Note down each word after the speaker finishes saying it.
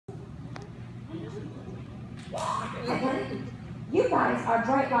Okay? You guys are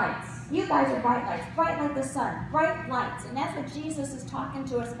bright lights. You guys are bright lights, bright like the sun, bright lights. And that's what Jesus is talking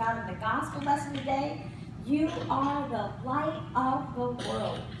to us about in the gospel lesson today. You are the light of the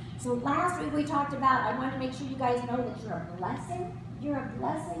world. So last week we talked about, I wanted to make sure you guys know that you're a blessing. You're a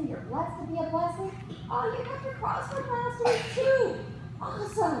blessing. You're blessed to be a blessing. Oh, you got your cross from last week too.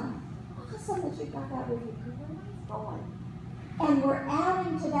 Awesome. Awesome that you got that with you. Nice going. And we're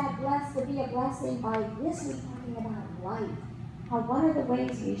adding to that blessed to be a blessing by this week talking about light. How one of the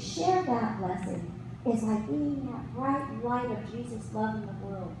ways we share that blessing is by being that bright light of Jesus' love in the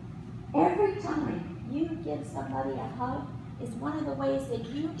world. Every time you give somebody a hug is one of the ways that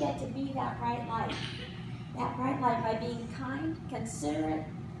you get to be that bright light. That bright light by being kind, considerate.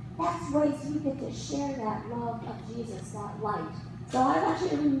 That's ways you get to share that love of Jesus, that light. So I want you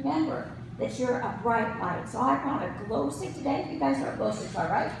to remember that you're a bright light. So I brought a glow stick today. You guys know what glow sticks are,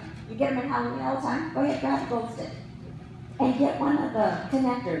 right? You get them in Halloween all the time. Go ahead, grab a glow stick. And get one of the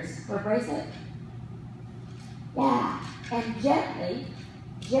connectors for a bracelet. Yeah. And gently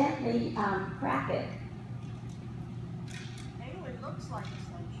crack it. Maybe it looks like a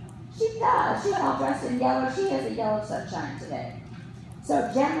sunshine. She does. She's all dressed in yellow. She has a yellow sunshine today.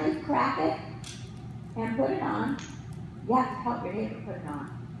 So gently crack it and put it on. You have to help your neighbor put it on.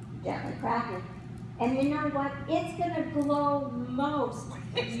 Gently crack it. And you know what? It's going to glow most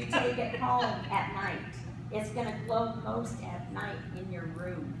when you take it home at night. It's going to glow most at night in your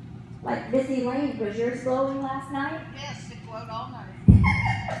room. Like Missy Lane, was yours glowing last night? Yes, it glowed all night.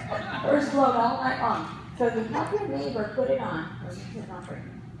 Hers glowed all night long. So you help your neighbor put it on. Or you put it on for you.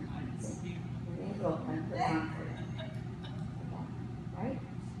 Your neighbor will come put it on for you. Okay. Right?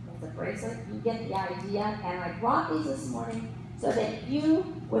 It's a bracelet. You get the idea. And I brought these this morning so that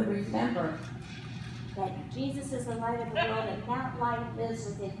you would remember that Jesus is the light of the world and that light lives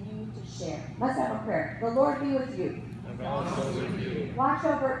within you to share. Let's have a prayer. The Lord be with you. And also with you. Watch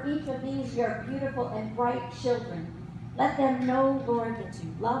over each of these, your beautiful and bright children. Let them know, Lord, that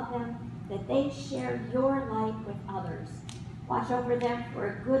you love them, that they share your light with others. Watch over them for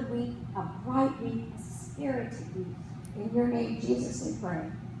a good week, a bright week, a spirited week. In your name, Jesus, we pray.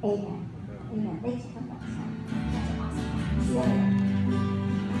 Amen. Amen. Thanks for coming. That's awesome. See you later.